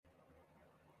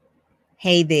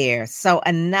Hey there. So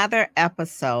another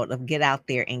episode of Get Out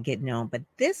There and Get Known, but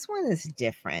this one is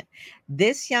different.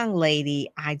 This young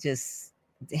lady, I just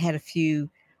had a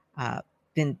few uh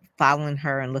been following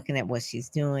her and looking at what she's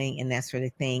doing and that sort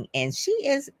of thing. And she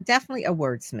is definitely a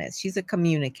wordsmith. She's a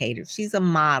communicator. She's a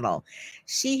model.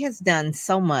 She has done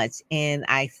so much. And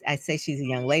I say she's a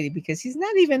young lady because she's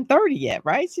not even 30 yet,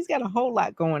 right? She's got a whole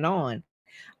lot going on.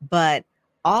 But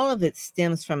all of it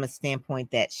stems from a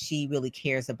standpoint that she really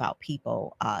cares about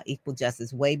people, equal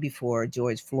justice, way before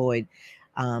George Floyd.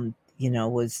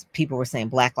 Was people were saying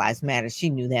Black Lives Matter.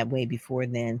 She knew that way before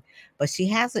then. But she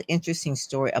has an interesting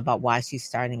story about why she's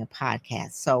starting a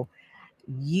podcast. So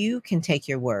you can take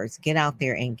your words, get out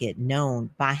there and get known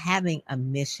by having a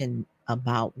mission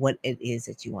about what it is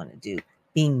that you want to do,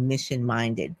 being mission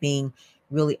minded, being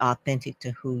really authentic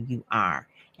to who you are.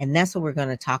 And that's what we're going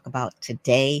to talk about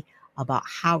today, about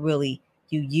how really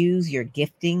you use your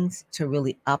giftings to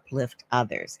really uplift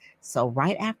others. So,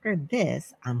 right after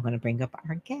this, I'm going to bring up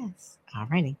our guests. All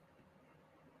righty.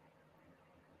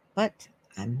 But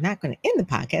I'm not going to end the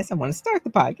podcast. I want to start the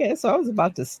podcast. So I was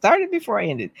about to start it before I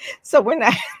ended. So we're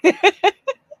not.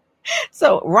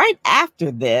 So right after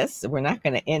this, we're not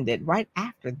going to end it. Right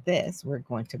after this, we're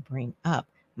going to bring up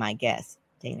my guest,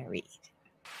 Dana Reed.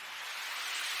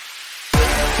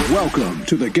 Welcome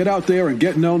to the Get Out There and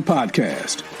Get Known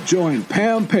podcast. Join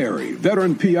Pam Perry,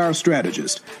 veteran PR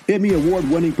strategist, Emmy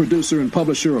award-winning producer and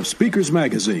publisher of Speakers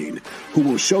Magazine, who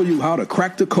will show you how to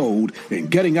crack the code in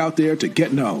getting out there to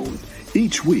get known.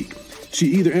 Each week, she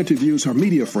either interviews her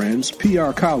media friends,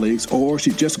 PR colleagues, or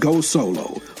she just goes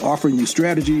solo, offering you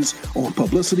strategies on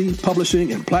publicity,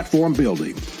 publishing, and platform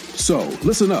building. So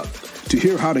listen up to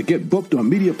hear how to get booked on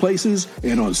media places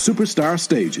and on superstar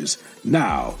stages.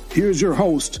 Now, here's your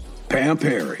host, Pam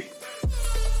Perry.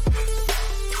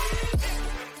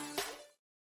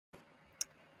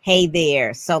 Hey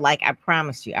there. So like I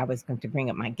promised you, I was going to bring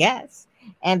up my guest.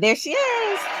 And there she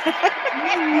is.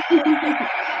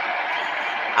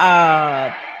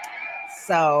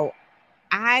 So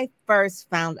I first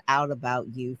found out about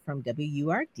you from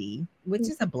WURD, which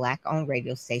is a Black-owned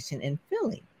radio station in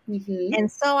Philly. Mm-hmm. And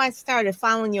so I started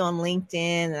following you on LinkedIn,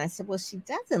 and I said, well, she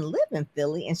doesn't live in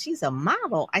Philly and she's a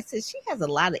model. I said, she has a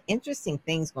lot of interesting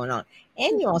things going on.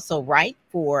 And you also write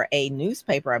for a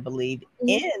newspaper, I believe,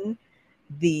 in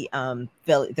the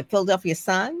Philadelphia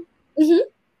Sun. Mm-hmm.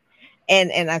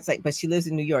 And I was like, but she lives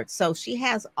in New York. So she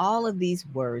has all of these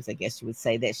words, I guess you would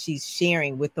say, that she's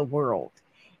sharing with the world.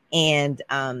 And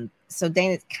so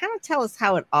Dana, kind of tell us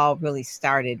how it all really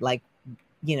started. Like,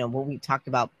 what we talked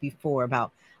about before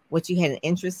about what you had an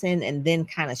interest in, and then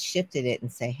kind of shifted it and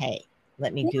say, hey,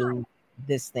 let me do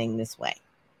this thing this way.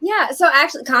 Yeah. So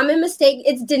actually, common mistake,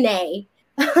 it's Danae.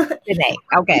 Danae.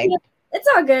 Okay. It's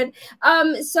all good.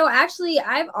 So actually,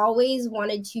 I've always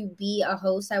wanted to be a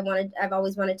host. I've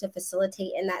always wanted to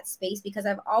facilitate in that space because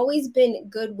I've always been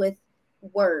good with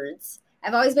words.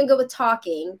 I've always been good with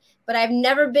talking, but I've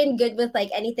never been good with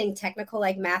like anything technical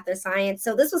like math or science.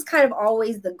 So this was kind of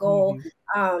always the goal.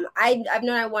 Mm-hmm. I've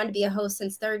known I wanted to be a host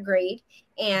since third grade.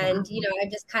 And, I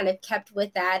just kind of kept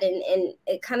with that. And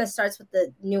it kind of starts with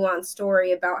the nuanced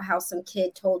story about how some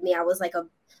kid told me I was like a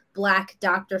Black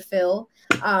Dr. Phil.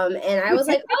 And I was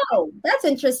like, oh, that's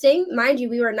interesting. Mind you,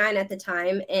 we were 9 at the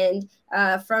time. And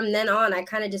from then on, I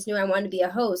kind of just knew I wanted to be a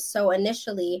host. So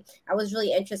initially, I was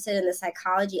really interested in the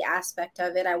psychology aspect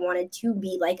of it. I wanted to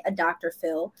be like a Dr.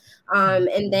 Phil.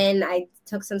 And then I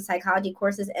took some psychology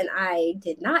courses and I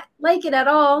did not like it at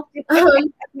all.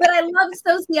 But I loved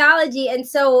sociology. And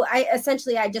so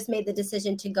I just made the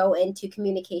decision to go into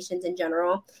communications in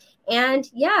general.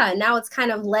 And now it's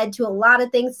kind of led to a lot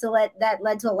of things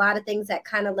that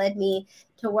kind of led me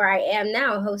to where I am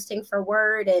now, hosting for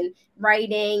Word and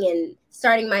writing and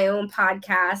starting my own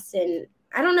podcast. And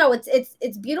I don't know,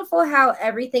 it's beautiful how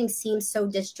everything seems so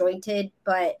disjointed,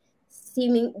 but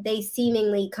they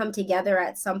seemingly come together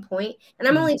at some point. And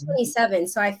I'm only 27,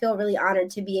 so I feel really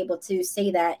honored to be able to say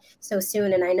that so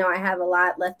soon. And I know I have a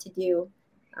lot left to do.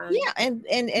 And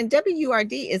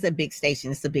WURD is a big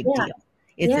station. It's a big deal.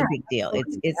 It's a big deal.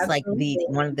 It's like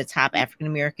one of the top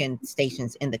African-American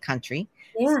stations in the country.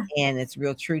 Yeah. And it's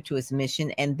real true to its mission.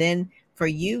 And then for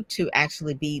you to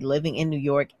actually be living in New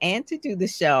York and to do the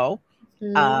show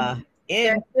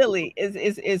in Philly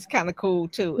is kind of cool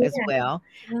too as well.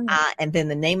 And then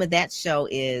the name of that show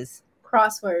is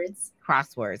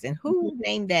Crosswords. And who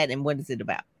named that and what is it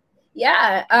about?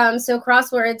 Yeah. So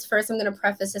Crosswords, first, I'm going to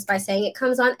preface this by saying it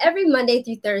comes on every Monday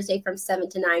through Thursday from 7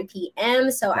 to 9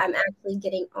 p.m. So I'm actually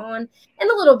getting on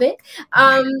in a little bit.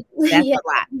 That's a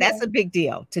lot. That's a big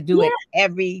deal to do it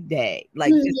every day,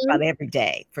 like just about every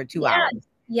day for 2 hours.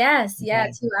 Yes, yeah,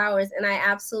 Okay. 2 hours, and I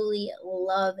absolutely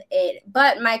love it.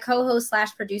 But my co-host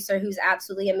slash producer, who's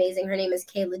absolutely amazing, her name is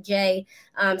Kayla J.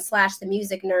 Slash the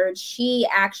Music Nerd. She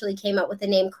actually came up with the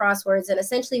name Crosswords, and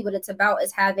essentially what it's about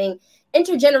is having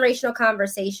intergenerational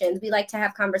conversations. We like to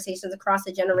have conversations across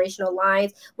the generational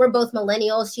lines. We're both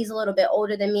millennials. She's a little bit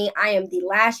older than me. I am the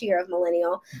last year of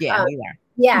millennial. Yeah, we are.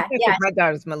 Yeah, yeah. My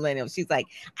daughter's millennial. She's like,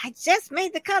 I just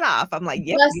made the cutoff. I'm like,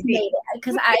 yep, Just you made did. it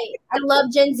because I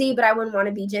love Gen Z, but I wouldn't want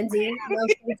to be Gen Z. No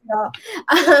offense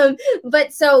at all.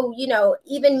 But so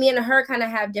even me and her kind of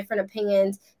have different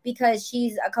opinions because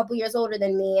she's a couple years older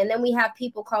than me, and then we have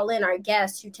people call in, our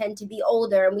guests, who tend to be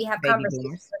older, and we have Baby conversations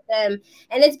boomers. with them,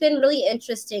 and it's been really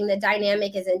interesting. The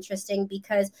dynamic is interesting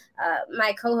because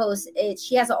my co-host,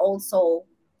 she has an old soul.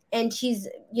 And she's,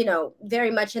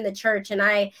 very much in the church, and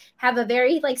I have a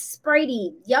very like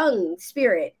spritey young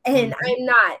spirit, and I'm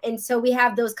not. And so we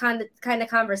have those kind of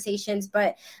conversations.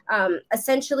 But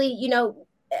essentially,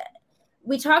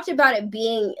 we talked about it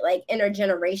being like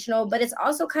intergenerational, but it's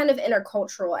also kind of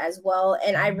intercultural as well.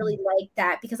 And I really like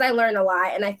that because I learn a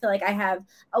lot, and I feel like I have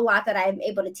a lot that I'm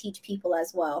able to teach people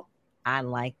as well. I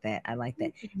like that. I like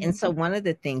that. And so one of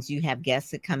the things, you have guests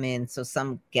that come in. So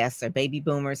some guests are baby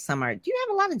boomers. Some are, you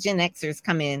have a lot of Gen Xers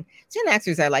come in. Gen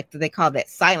Xers are like, they call that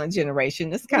silent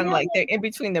generation. It's kind of like they're in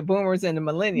between the boomers and the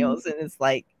millennials. And it's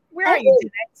like, where are you,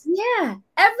 Gen X? Yeah.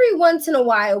 Every once in a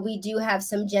while, we do have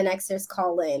some Gen Xers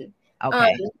call in.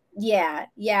 Okay. Yeah.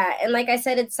 And like I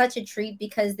said, it's such a treat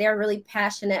because they're really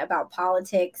passionate about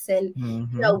politics. And,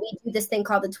 we do this thing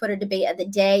called the Twitter debate of the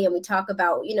day. And we talk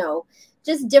about,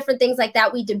 just different things like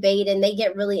that. We debate, and they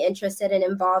get really interested and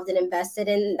involved and invested.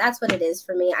 And that's what it is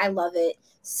for me. I love it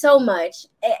so much.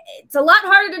 It's a lot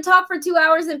harder to talk for 2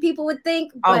 hours than people would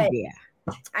think, but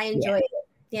I enjoy it.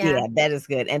 Yeah, that is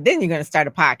good. And then you're going to start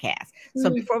a podcast.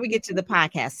 So before we get to the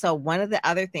podcast, so one of the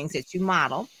other things that you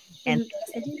model, and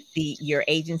your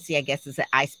agency, I guess, is that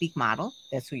I Speak Model.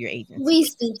 That's who your agency We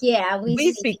is. Speak, yeah.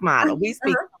 We Speak Model. We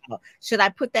Speak Model. Should I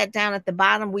put that down at the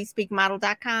bottom?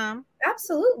 WeSpeakModel.com?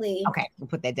 Absolutely. Okay, we'll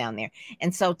put that down there.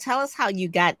 And so tell us how you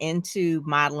got into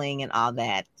modeling and all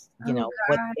that,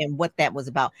 what that was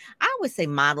about. I always say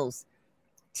models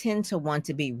tend to want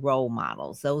to be role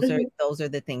models. Those are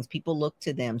the things people look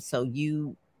to them. So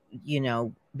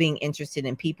being interested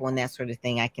in people and that sort of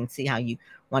thing, I can see how you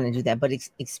want to do that. But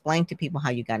explain to people how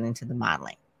you got into the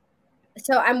modeling.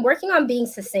 So I'm working on being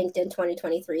succinct in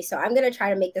 2023. So I'm going to try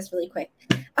to make this really quick.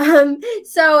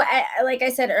 Like I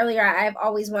said earlier, I've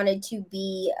always wanted to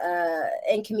be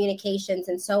in communications.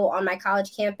 And so on my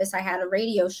college campus, I had a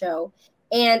radio show.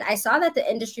 And I saw that the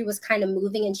industry was kind of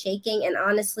moving and shaking. And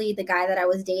honestly, the guy that I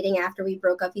was dating after we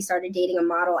broke up, he started dating a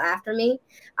model after me.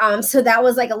 So that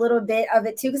was like a little bit of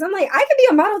it too. Because I'm like, I could be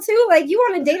a model too. Like, you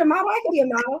want to date a model? I could be a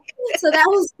model. So that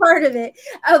was part of it.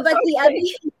 But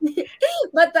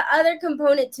the other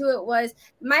component to it was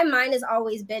my mind has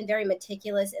always been very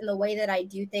meticulous in the way that I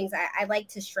do things. I like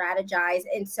to strategize.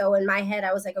 And so in my head,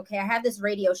 I was like, okay, I have this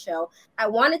radio show. I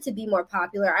want it to be more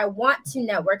popular. I want to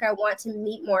network. I want to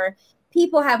meet more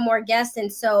people, have more guests.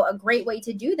 And so a great way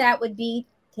to do that would be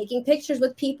taking pictures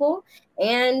with people,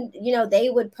 and they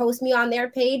would post me on their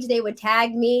page, they would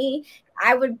tag me,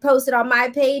 I would post it on my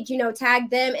page, tag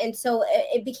them. And so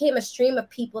it became a stream of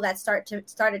people that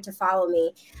started to follow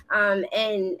me.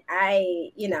 And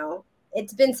I,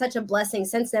 it's been such a blessing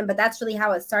since then, but that's really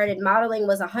how it started. Modeling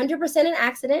was 100% an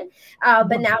accident,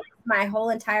 but now it's my whole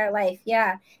entire life.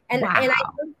 Yeah. And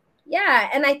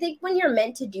I think when you're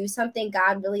meant to do something,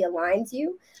 God really aligns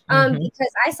you.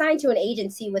 Because I signed to an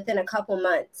agency within a couple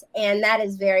months, and that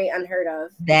is very unheard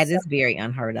of. That is very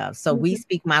unheard of. So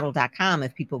WeSpeakModel.com,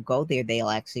 if people go there, they'll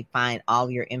actually find all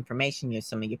your information,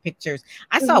 some of your pictures.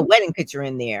 I saw a wedding picture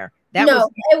in there.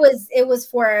 It was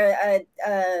for a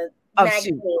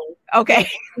magazine. Shoot. Okay.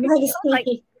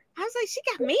 I was like, she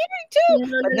got married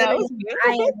too. But that was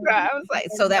beautiful. I was like,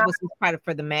 so that was part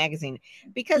for the magazine,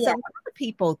 because a lot of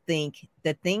people think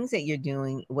the things that you're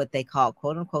doing, what they call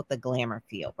quote unquote the glamour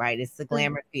field, right? It's the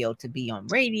glamour field to be on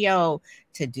radio,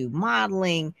 to do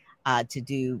modeling, to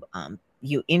do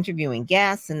you interviewing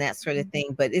guests and that sort of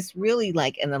thing. But it's really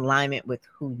like an alignment with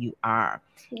who you are.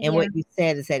 And what you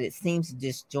said is that it seems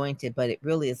disjointed, but it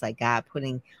really is like God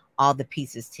putting all the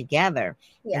pieces together.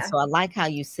 And so I like how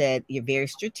you said you're very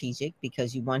strategic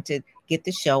because you want to get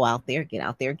the show out there,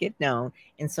 get known.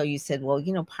 And so you said, well,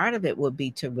 part of it would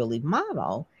be to really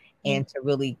model and to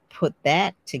really put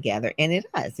that together. And it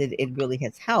does. It really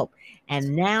has helped.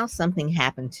 And now something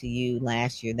happened to you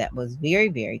last year that was very,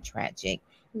 very tragic,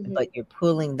 but you're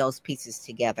pulling those pieces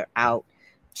together out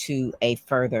to a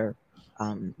further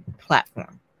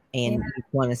platform. And you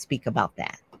want to speak about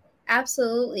that.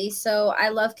 Absolutely. So I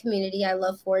love community. I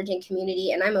love foraging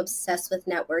community, and I'm obsessed with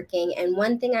networking. And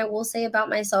one thing I will say about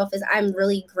myself is I'm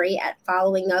really great at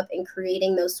following up and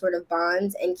creating those sort of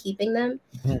bonds and keeping them.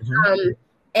 Mm-hmm.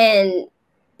 And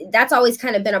that's always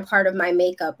kind of been a part of my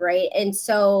makeup, right? And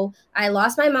so I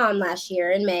lost my mom last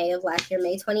year in May of last year,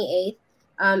 May 28th.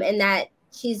 And that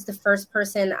she's the first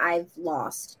person I've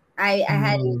lost. I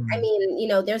had, I mean, you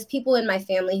know, there's people in my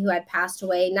family who had passed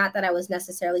away, not that I was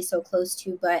necessarily so close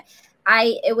to, but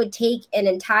it would take an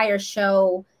entire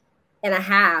show and a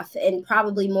half and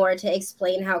probably more to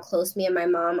explain how close me and my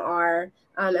mom are,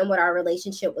 and what our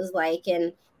relationship was like.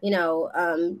 And, you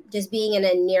know, just being in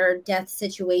a near death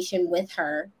situation with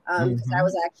her, because I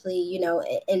was actually, you know,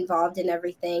 involved in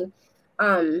everything.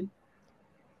 In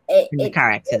the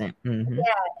car accident.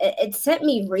 It sent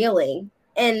me reeling.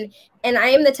 And I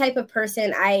am the type of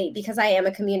person, because I am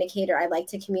a communicator, I like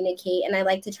to communicate and I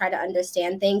like to try to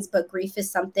understand things, but grief is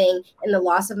something, and the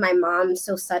loss of my mom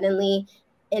so suddenly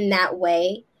in that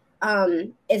way,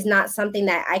 is not something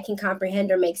that I can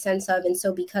comprehend or make sense of. And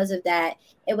so because of that,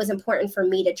 it was important for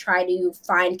me to try to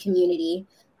find community,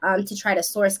 to try to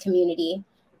source community.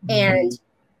 And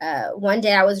one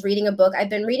day I was reading a book. I've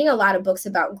been reading a lot of books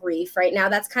about grief right now.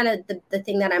 That's kind of the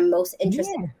thing that I'm most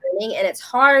interested in learning. And it's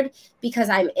hard because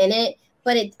I'm in it,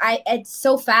 but it's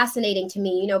so fascinating to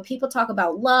me. You know, people talk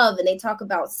about love and they talk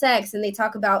about sex and they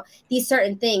talk about these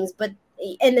certain things,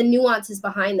 and the nuances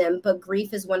behind them. But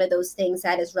grief is one of those things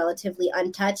that is relatively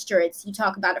untouched, or you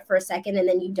talk about it for a second and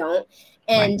then you don't.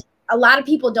 And a lot of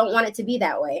people don't want it to be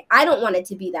that way. I don't want it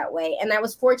to be that way. And I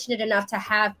was fortunate enough to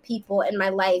have people in my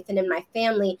life and in my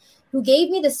family who gave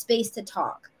me the space to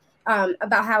talk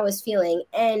about how I was feeling.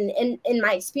 And in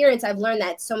my experience, I've learned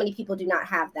that so many people do not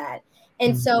have that.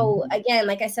 And so, again,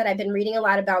 like I said, I've been reading a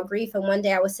lot about grief. And one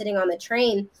day I was sitting on the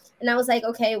train and I was like,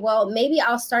 okay, well, maybe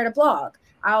I'll start a blog.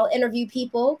 I'll interview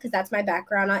people because that's my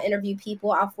background. I'll interview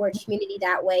people. I'll forge community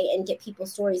that way and get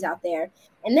people's stories out there.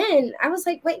 And then I was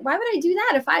like, wait, why would I do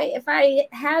that if I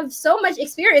have so much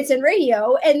experience in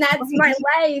radio and that's my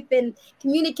life and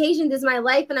communications is my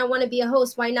life and I want to be a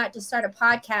host? Why not just start a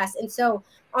podcast? And so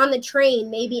on the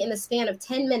train, maybe in the span of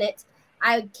 10 minutes,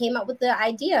 I came up with the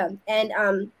idea. And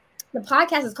the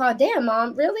podcast is called Damn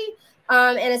Mom, Really?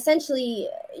 And essentially,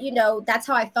 you know, that's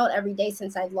how I felt every day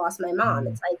since I've lost my mom.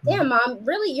 It's like, damn, Mom,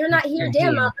 really? You're not here?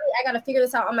 Damn, Mom, really? I got to figure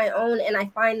this out on my own. And I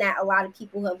find that a lot of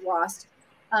people who have lost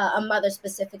a mother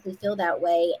specifically feel that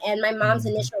way. And my mom's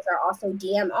initials are also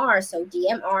DMR. So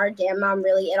DMR, Damn Mom,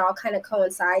 Really? It all kind of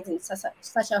coincides in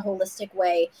such a holistic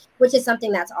way, which is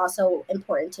something that's also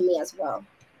important to me as well.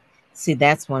 See,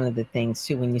 that's one of the things,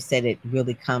 too, when you said it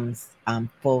really comes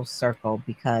full circle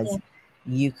because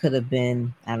you could have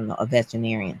been, I don't know, a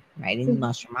veterinarian, right? And you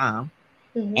lost your mom.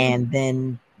 And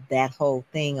then that whole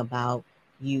thing about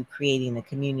you creating the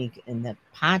community and the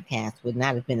podcast would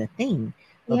not have been a thing.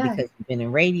 But because you've been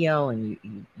in radio and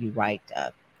you write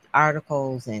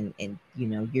articles and you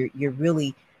know, you're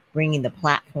really bringing the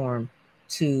platform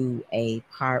to a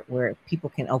part where people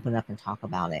can open up and talk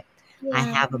about it. I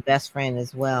have a best friend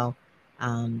as well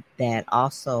that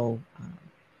also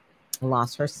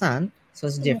lost her son. So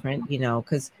it's different, you know,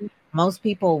 because most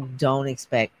people don't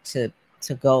expect to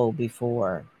go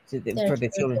before for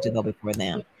the children to go before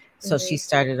them. So she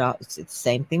started off, it's the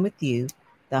same thing with you,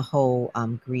 the whole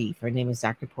grief. Her name is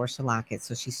Dr. Portia Lockett.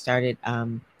 So she started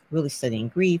really studying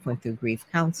grief, went through grief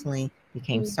counseling,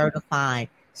 became certified,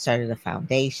 started a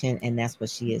foundation, and that's what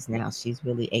she is now. She's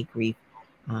really a grief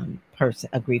person,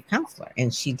 a grief counselor,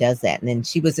 and she does that. And then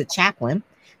she was a chaplain.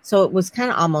 So it was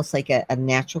kind of almost like a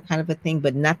natural kind of a thing,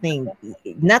 but nothing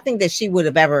that she would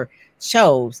have ever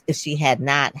chose if she had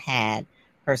not had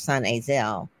her son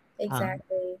Azel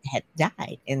had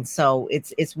died. And so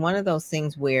it's one of those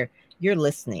things where you're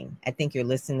listening. I think you're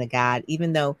listening to God,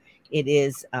 even though it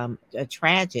is a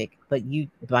tragic, but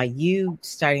by you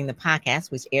starting the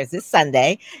podcast, which airs this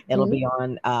Sunday, it'll be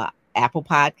on Apple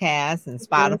Podcasts and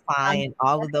Spotify and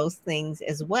all of those things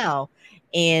as well.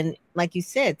 And like you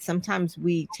said, sometimes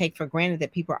we take for granted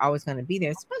that people are always going to be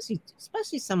there,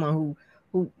 especially someone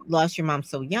who lost your mom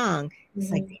so young.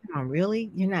 It's like, damn, really?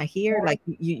 You're not here? Like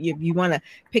you want to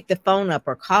pick the phone up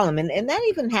or call them. And that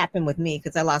even happened with me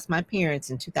because I lost my parents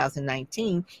in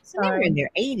 2019. So they were in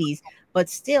their 80s, but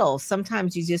still,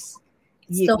 sometimes you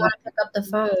still want to pick up the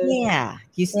phone. Yeah.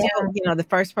 You still, you know, the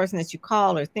first person that you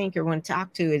call or think or want to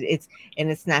talk to,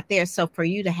 it's not there. So for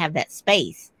you to have that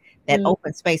space, that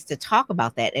open space to talk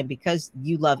about that. And because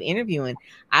you love interviewing,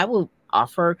 I will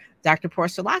offer Dr.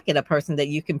 Portia Lockett, a person that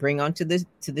you can bring onto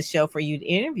the show for you to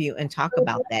interview and talk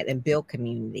about that and build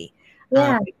community.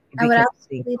 I would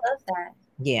absolutely love that.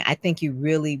 Yeah, I think you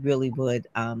really, really would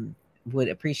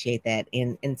appreciate that.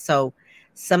 And so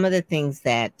some of the things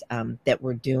that that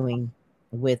we're doing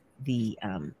with the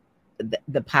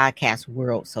podcast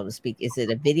world, so to speak, is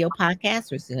it a video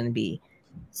podcast or is it going to be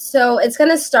So it's going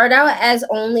to start out as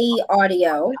only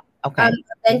audio. okay?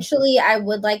 Eventually, I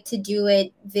would like to do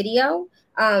it video.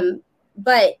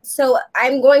 But so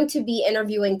I'm going to be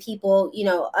interviewing people, you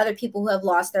know, other people who have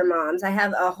lost their moms. I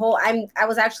have a whole, I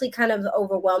was actually kind of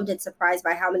overwhelmed and surprised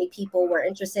by how many people were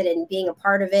interested in being a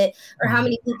part of it, or how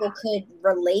many people could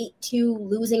relate to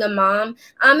losing a mom.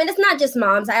 And it's not just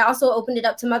moms. I also opened it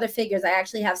up to mother figures. I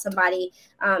actually have somebody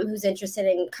who's interested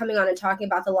in coming on and talking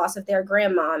about the loss of their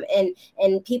grandmom,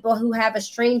 and people who have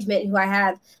estrangement who I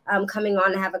have coming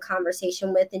on to have a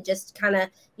conversation with, and just kind of,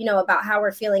 you know, about how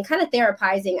we're feeling, kind of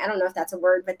therapizing. I don't know if that's a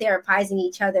word, but therapizing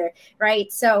each other,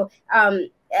 right? So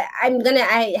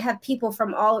I have people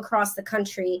from all across the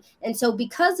country. And so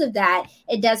because of that,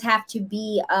 it does have to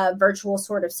be a virtual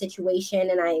sort of situation.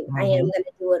 And I am going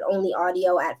to do it only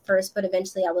audio at first, but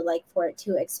eventually I would like for it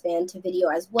to expand to video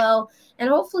as well. And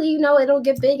hopefully, you know, it'll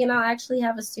get big and I'll actually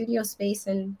have a studio space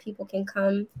and people can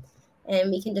come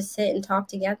and we can just sit and talk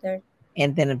together.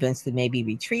 And then eventually maybe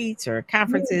retreats or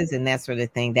conferences and that sort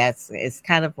of thing. It's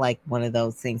kind of like one of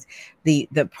those things. The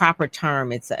proper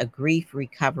term, it's a grief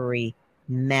recovery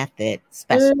method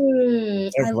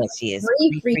specialist is what she is.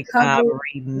 Grief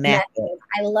recovery method.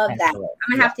 I love that.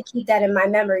 I'm gonna have to keep that in my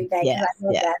memory bank.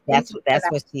 Yes, that's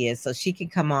what she is. So she can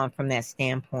come on from that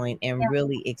standpoint and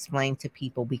really explain to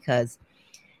people, because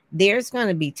there's going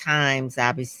to be times,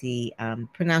 obviously,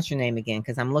 pronounce your name again,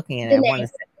 because I'm looking at it. I want to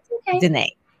say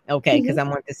Danae. Okay, because I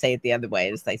want to say it the other way.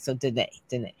 It's like, so Danae.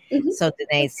 So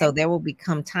Danae, so there will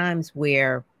become times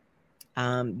where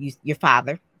your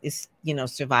father is, you know,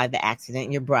 survived the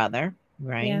accident, your brother,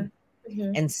 right?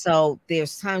 Yeah. And so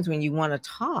there's times when you want to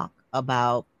talk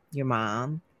about your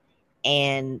mom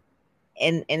and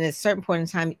at a certain point in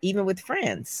time, even with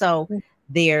friends. So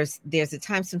there's a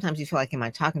time sometimes you feel like, am I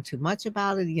talking too much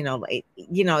about it? You know, like,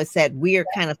 you know, it's that weird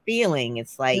kind of feeling.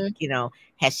 It's like, you know,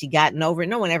 has she gotten over it?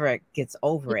 No one ever gets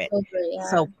over it.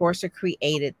 So Portia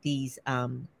created these,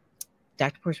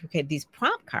 Dr. Portia created these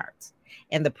prompt cards.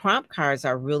 And the prompt cards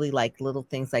are really like little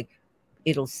things, like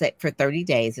it'll say for 30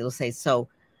 days, it'll say, so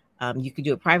you can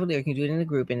do it privately or you can do it in a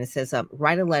group. And it says,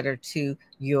 write a letter to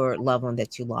your loved one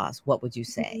that you lost. What would you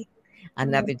say?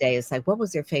 Another day, it's like, what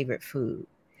was their favorite food?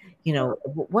 You know,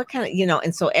 what kind of, you know,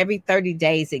 and so every 30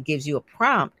 days it gives you a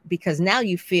prompt, because now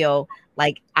you feel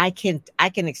like I can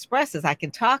express this, I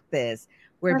can talk this,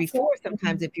 where before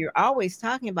sometimes if you're always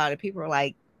talking about it, people are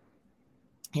like,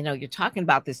 you know, you're talking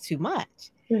about this too much.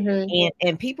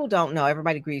 And people don't know,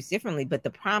 everybody grieves differently, but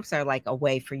the prompts are like a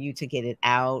way for you to get it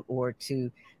out, or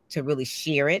to really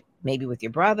share it, maybe with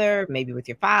your brother, maybe with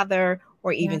your father,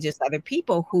 or even just other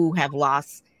people who have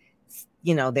lost,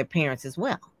 you know, their parents as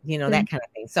well, you know, that kind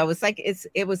of thing. So it's like,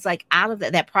 it was like out of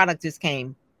that product just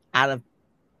came out of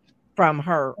from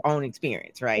her own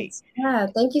experience, right? Yeah,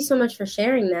 thank you so much for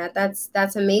sharing that.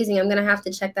 That's amazing. I'm gonna have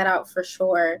to check that out for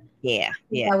sure. Yeah.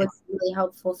 That was really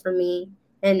helpful for me.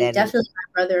 And that definitely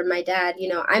my brother and my dad, you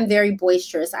know, I'm very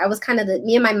boisterous. I was kind of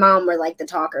me and my mom were like the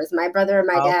talkers. My brother and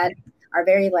my dad are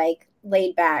very like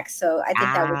laid back. So I think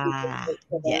that would be good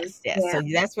for them. Yes. Yeah. So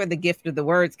that's where the gift of the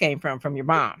words came from your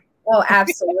mom. Oh,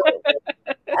 absolutely.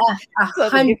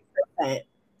 100%.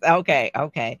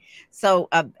 Okay. So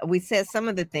we said some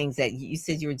of the things that you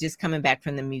said you were just coming back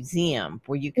from the museum.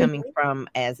 Were you coming from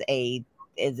as a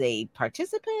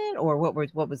participant, or what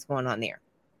was going on there?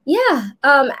 Yeah.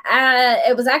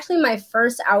 It was actually my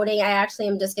first outing. I actually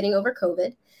am just getting over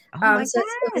COVID.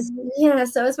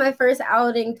 So it's my first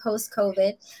outing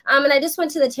post-COVID. And I just went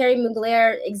to the Terry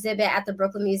Mugler exhibit at the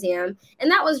Brooklyn Museum,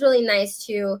 and that was really nice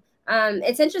too.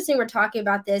 It's interesting we're talking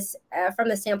about this from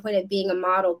the standpoint of being a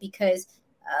model, because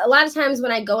a lot of times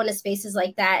when I go into spaces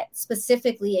like that,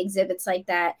 specifically exhibits like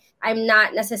that, I'm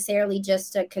not necessarily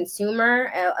just a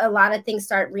consumer. A lot of things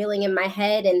start reeling in my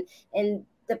head, and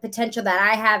the potential that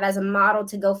I have as a model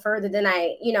to go further than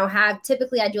I, you know, have.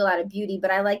 Typically I do a lot of beauty,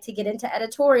 but I like to get into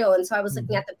editorial. And so I was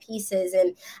looking at the pieces,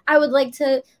 and I would like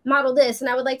to model this, and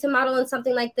I would like to model in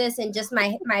something like this. And just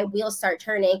my wheels start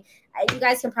turning. You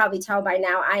guys can probably tell by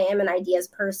now, I am an ideas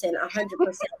person, 100%.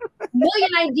 Million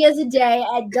ideas a day.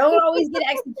 I don't always get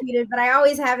executed, but I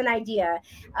always have an idea.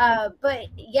 But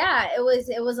yeah, it was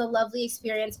a lovely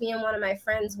experience. Me and one of my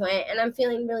friends went, and I'm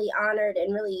feeling really honored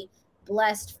and really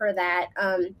blessed for that.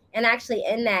 And actually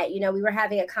in that, we were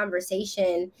having a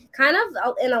conversation kind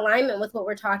of in alignment with what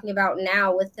we're talking about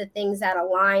now, with the things that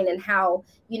align and how,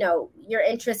 your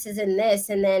interest is in this.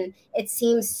 And then it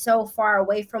seems so far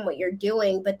away from what you're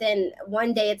doing. But then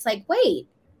one day it's like, wait,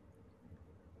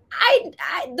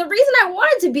 the reason I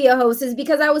wanted to be a host is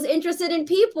because I was interested in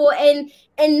people and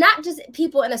not just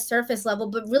people in a surface level,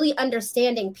 but really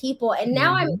understanding people. And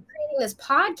now I'm creating this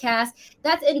podcast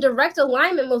that's in direct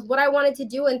alignment with what I wanted to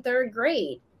do in third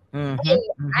grade. And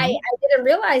I didn't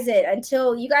realize it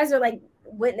until you guys are like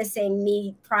witnessing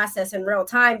me process in real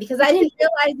time, because I didn't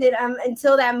realize it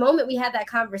until that moment we had that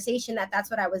conversation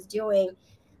that's what I was doing.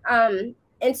 And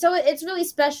so it's really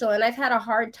special. And I've had a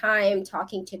hard time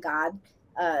talking to God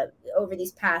over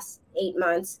these past 8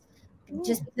 months,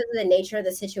 just because of the nature of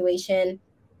the situation,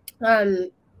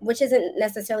 which isn't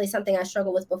necessarily something I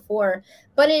struggled with before.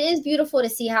 But it is beautiful to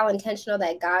see how intentional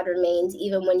that God remains,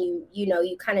 even when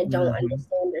you kind of don't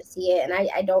understand or see it. And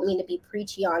I don't mean to be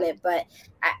preachy on it, but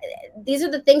these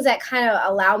are the things that kind of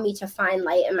allow me to find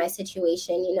light in my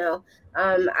situation.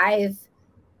 I've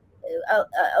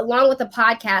along with the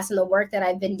podcast and the work that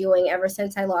I've been doing ever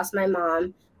since I lost my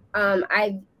mom,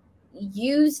 I've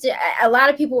used a lot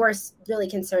of people were really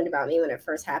concerned about me when it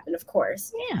first happened, of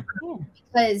course.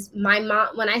 Because my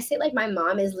mom, when I say like my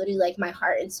mom is literally like my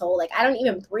heart and soul, like I don't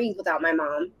even breathe without my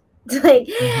mom.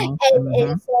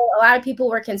 And so a lot of people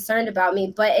were concerned about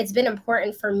me, but it's been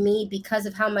important for me because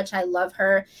of how much I love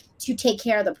her to take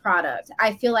care of the product.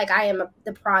 I feel like I am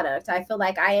the product. I feel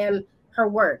like I am her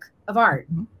work of art.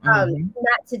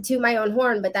 Not to toot my own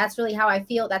horn, but that's really how I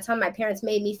feel. That's how my parents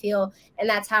made me feel, and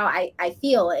that's how I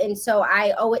feel. And so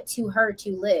I owe it to her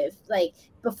to live. Like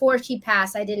before she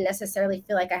passed, I didn't necessarily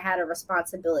feel like I had a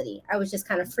responsibility. I was just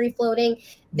kind of free floating,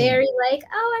 very like,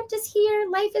 oh, I'm just here.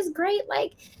 Life is great.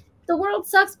 Like the world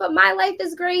sucks, but my life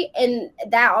is great. And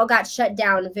that all got shut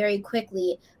down very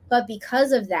quickly. But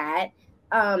because of that,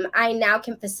 I now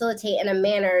can facilitate in a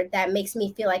manner that makes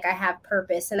me feel like I have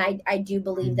purpose. And I do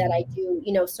believe that I do,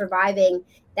 surviving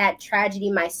that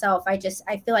tragedy myself. I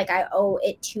feel like I owe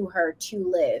it to her to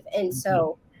live. And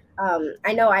so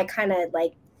I know I kind of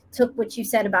like took what you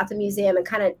said about the museum and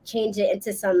kind of changed it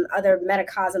into some other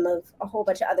metacosm of a whole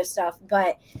bunch of other stuff.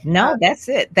 But no, that's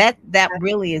it. That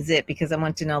really is it, because I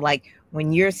want to know, like,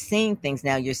 when you're seeing things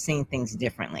now, you're seeing things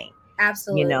differently.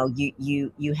 Absolutely.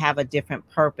 You have a different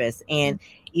purpose. And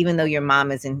even though your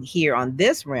mom isn't here on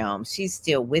this realm, she's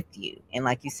still with you. And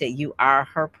like you said, you are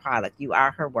her product. You are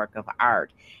her work of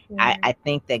art. I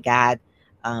think that God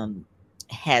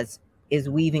is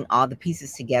weaving all the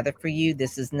pieces together for you.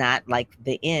 This is not like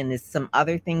the end. There's some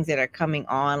other things that are coming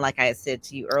on. Like I said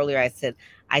to you earlier, I said,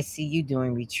 I see you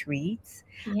doing retreats.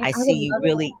 I see you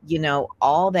really,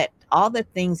 all the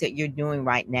things that you're doing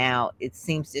right now, it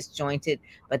seems disjointed,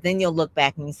 but then you'll look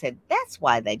back and you said, that's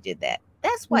why they did that.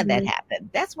 That's why that happened.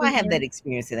 That's why I have that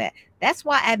experience of that. That's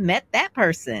why I met that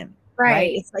person.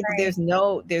 Right. It's like there's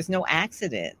no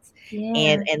accidents.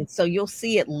 And so you'll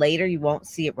see it later. You won't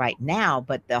see it right now.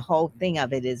 But the whole thing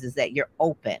of it is that you're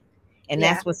open. And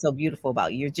that's what's so beautiful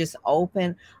about you. You're just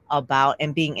open about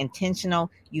and being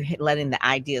intentional. You letting the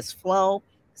ideas flow.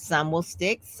 Some will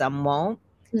stick, some won't.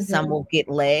 Some will get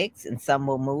legs and some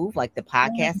will move. Like the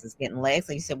podcast is getting legs.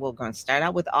 Like you said, we're going to start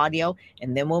out with audio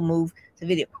and then we'll move to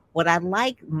video. What I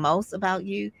like most about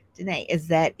you, Danae, is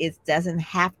that it doesn't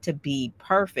have to be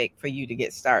perfect for you to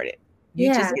get started.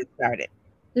 You just get started.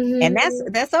 And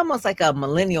that's almost like a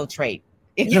millennial trait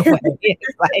in a way.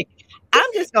 It's like, I'm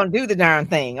just going to do the darn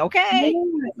thing. Okay.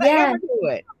 I'm do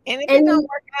it. And if it don't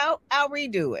work out, I'll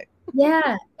redo it.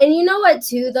 Yeah. And you know what,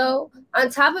 too, though? On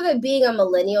top of it being a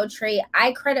millennial trait,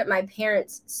 I credit my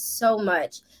parents so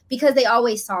much because they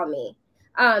always saw me.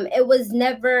 It was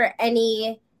never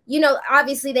any,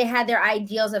 obviously they had their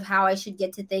ideals of how I should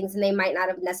get to things, and they might not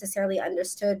have necessarily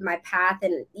understood my path,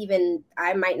 and even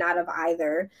I might not have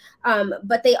either.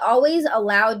 But they always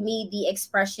allowed me the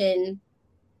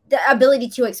ability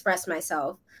to express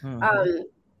myself.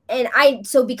 And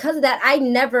so because of that, I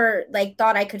never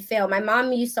thought I could fail. My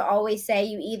mom used to always say,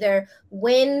 you either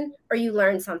win or you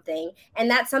learn something.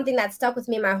 And that's something that stuck with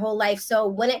me my whole life. So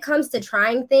when it comes to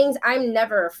trying things, I'm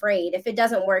never afraid. If it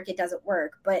doesn't work, it doesn't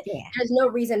work. But there's no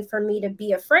reason for me to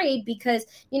be afraid because,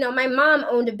 my mom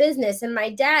owned a business and my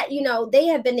dad, they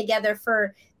have been together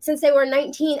since they were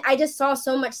 19. I just saw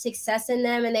so much success in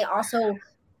them. And they also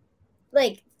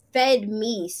fed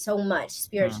me so much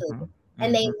spiritually.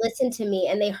 And they listened to me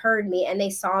and they heard me and they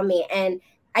saw me. And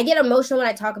I get emotional when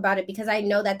I talk about it because I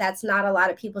know that that's not a lot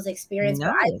of people's experience.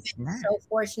 No, but I'm so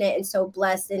fortunate and so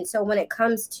blessed. And so when it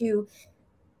comes to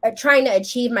trying to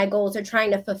achieve my goals or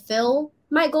trying to fulfill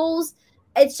my goals,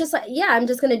 it's just like, yeah, I'm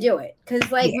just gonna do it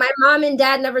because like my mom and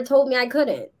dad never told me I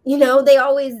couldn't. You know, they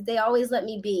always let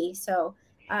me be. So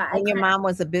and your mom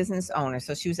was a business owner,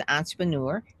 so she was an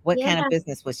entrepreneur. What kind of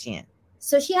business was she in?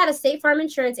 So she had a State Farm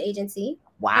insurance agency.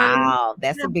 Wow,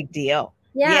 that's a big deal.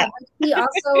 Yeah. She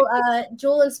also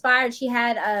Jewel inspired. She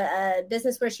had a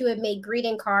business where she would make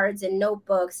greeting cards and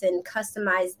notebooks and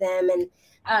customize them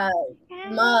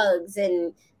and mugs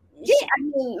and. I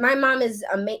mean, my mom is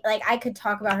amazing. Like I could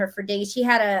talk about her for days. She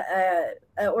had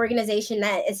a organization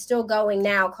that is still going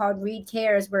now called Reed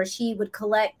Cares, where she would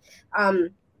collect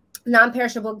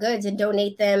non-perishable goods and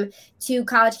donate them to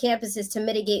college campuses to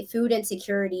mitigate food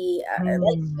insecurity.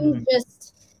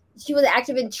 She was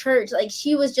active in church. Like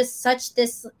she was just such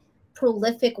this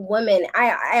prolific woman.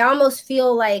 I almost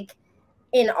feel like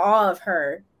in awe of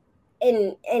her.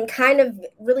 And kind of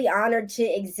really honored to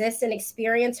exist and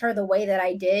experience her the way that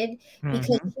I did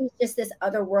because she's just this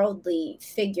otherworldly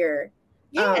figure.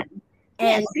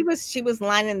 And she was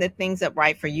lining the things up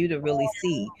right for you to really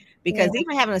see, because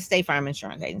even having a State Farm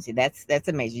insurance agency, that's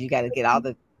amazing. You got to get all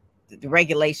the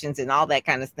regulations and all that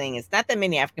kind of thing. It's not that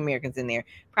many African Americans in there,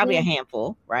 probably a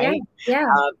handful, right?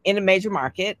 In a major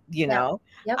market, you know.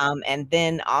 And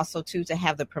then also too to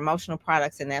have the promotional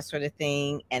products and that sort of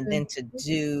thing, and then to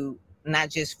do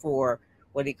not just for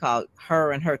what do you call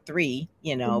her and her three,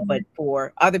 you know, but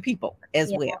for other people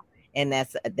as well. And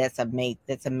that's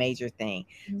a major thing.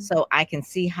 So I can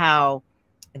see how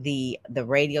the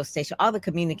radio station, all the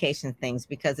communication things,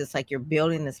 because it's like you're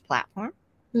building this platform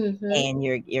and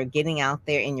you're getting out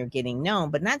there and you're getting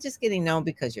known, but not just getting known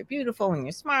because you're beautiful and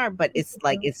you're smart, but it's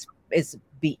like it's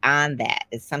beyond that.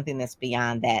 It's something that's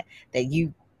beyond that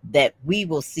that we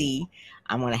will see.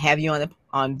 I'm going to have you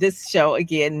on this show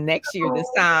again next year this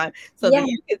time, so that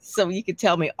you could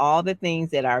tell me all the things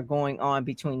that are going on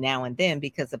between now and then,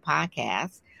 because the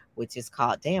podcast, which is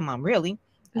called Damn I'm Really,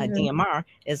 DMR,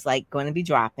 is like going to be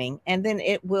dropping, and then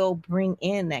it will bring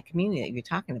in that community that you're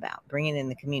talking about, bringing in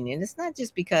the community. And it's not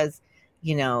just because,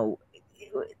 you know,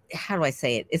 how do I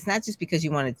say it? It's not just because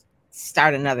you want to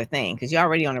start another thing, because you're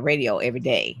already on the radio every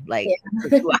day, like for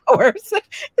 2 hours,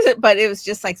 but it was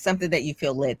just like something that you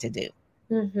feel led to do.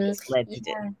 Led to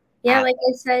do. Like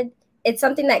I said, it's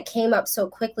something that came up so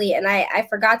quickly. And I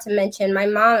forgot to mention, my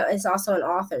mom is also an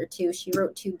author too. She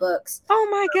wrote 2 books. Oh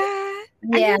my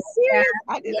God. Are you serious?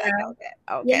 I did not know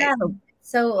that. Okay.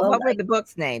 So what were the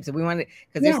books' names? So we wanted,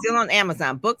 because they're still on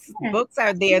Amazon. Books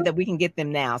are there that we can get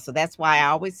them now. So that's why I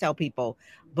always tell people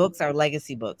books are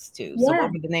legacy books too. So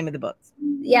what were the name of the books?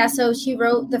 So she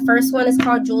wrote, the first one is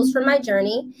called Jewels from My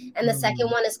Journey, and the second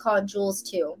one is called Jewels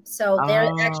 2. So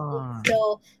they're actually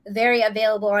still very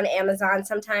available on Amazon.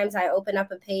 Sometimes I open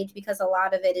up a page because a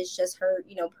lot of it is just her,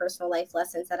 you know, personal life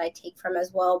lessons that I take from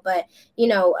as well. But, you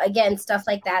know, again, stuff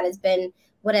like that has been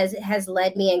what has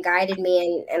led me and guided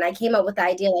me. And I came up with the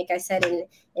idea, like I said,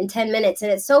 in 10 minutes.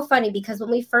 And it's so funny because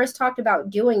when we first talked about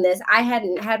doing this, I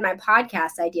hadn't had my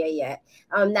podcast idea yet.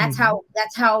 That's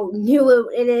how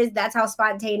new it is. That's how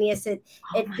spontaneous it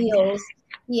feels.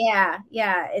 Yeah.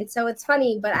 And so it's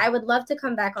funny, but I would love to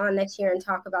come back on next year and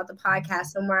talk about the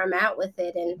podcast and where I'm at with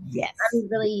it. And I'm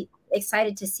really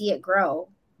excited to see it grow.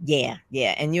 Yeah.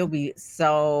 And you'll be,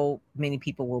 so many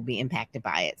people will be impacted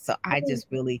by it. So I just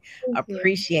really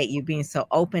appreciate you being so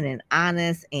open and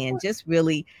honest, and just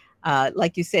really,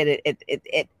 like you said,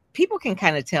 it people can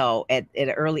kind of tell at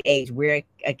an early age where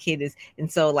a kid is.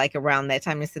 And so like around that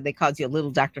time, they said they called you a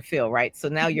little Dr. Phil, right? So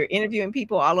now you're interviewing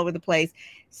people all over the place,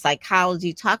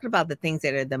 psychology, talking about the things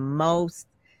that are the most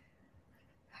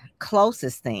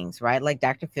closest things, right? Like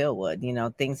Dr. Phil would, you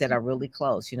know, things that are really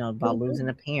close, you know, about losing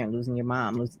a parent, losing your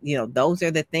mom, you know, those are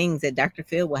the things that Dr.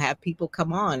 Phil will have people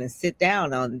come on and sit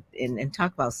down on and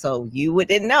talk about. So you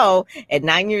wouldn't know at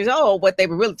 9 years old what they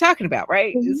were really talking about,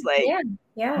 right? Just like,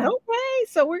 okay,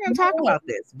 so we're going to talk about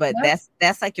this, but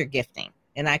that's like your gifting.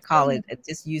 And I call it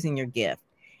just using your gift.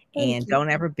 And don't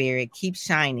ever bury it. Keep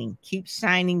shining,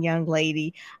 young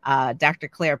lady. Dr.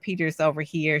 Claire Peters over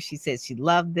here, she said she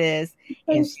loved this,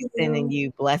 and she's sending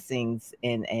you blessings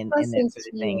and that sort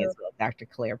of thing as well, Dr.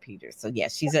 Claire Peters. So yeah,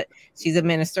 she's a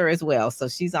minister as well. So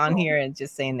she's on here and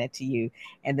just saying that to you.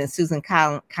 And then Susan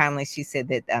Conley, she said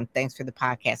that thanks for the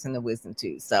podcast and the wisdom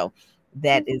too. So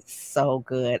that is so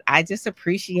good. I just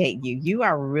appreciate you. You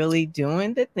are really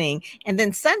doing the thing. And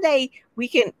then Sunday,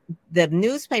 the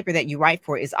newspaper that you write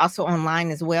for is also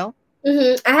online as well.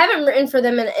 I haven't written for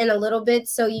them in a little bit,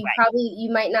 so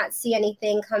you might not see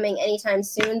anything coming anytime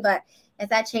soon. But if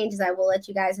that changes, I will let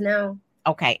you guys know.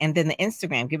 Okay, and then the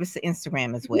Instagram. Give us the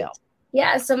Instagram as well.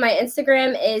 Yeah, so my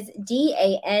Instagram is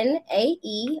DANAEREID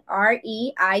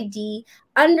 _.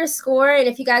 And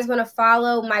if you guys want to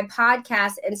follow my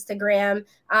podcast Instagram,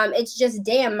 it's just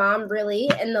Damn Mom,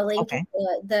 really. And the link,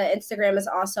 the Instagram is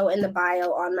also in the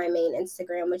bio on my main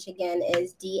Instagram, which again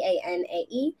is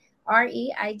DANAEREID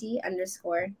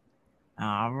 _.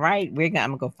 All right,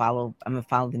 I'm gonna follow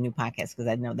the new podcast because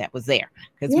I know that was there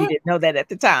because we didn't know that at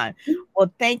the time.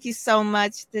 Well, thank you so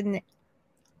much, Danae.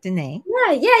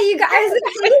 Yeah, you guys,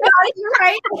 you're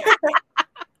right.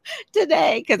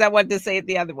 Today, because I wanted to say it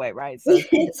the other way, right? So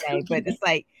today, but it's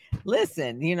like,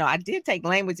 listen, I did take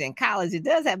language in college. It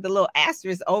does have the little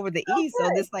asterisk over the E,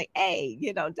 so it's like, hey,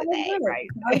 today, right?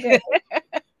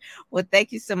 Well,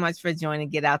 thank you so much for joining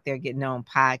Get Out There, Get Known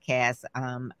podcast.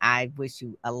 I wish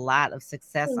you a lot of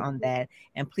success on that,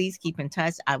 and please keep in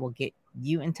touch. I will get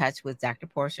you in touch with Dr.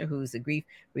 Portia, who's a grief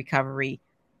recovery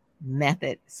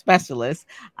method specialist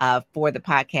for the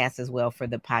podcast as well, for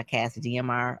the podcast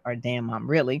DMR or Damn Mom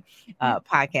Really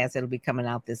podcast that'll be coming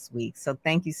out this week. So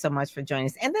thank you so much for joining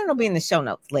us, and then it'll be in the show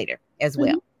notes later as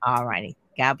well. All righty,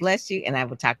 God bless you, and I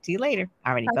will talk to you later.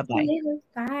 All righty,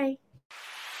 Bye.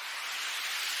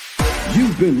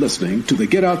 You've been listening to the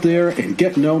Get Out There and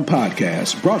Get Known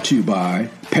podcast, brought to you by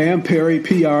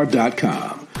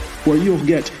PamPerryPR.com, where you'll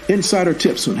get insider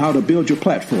tips on how to build your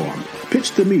platform,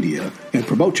 pitch the media, and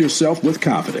promote yourself with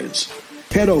confidence.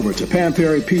 Head over to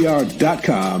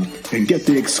PamPerryPR.com and get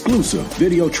the exclusive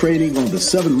video training on the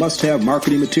 7 must-have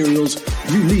marketing materials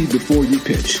you need before you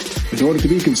pitch in order to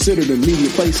be considered in media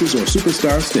places or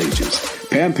superstar stages.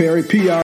 PamPerryPR.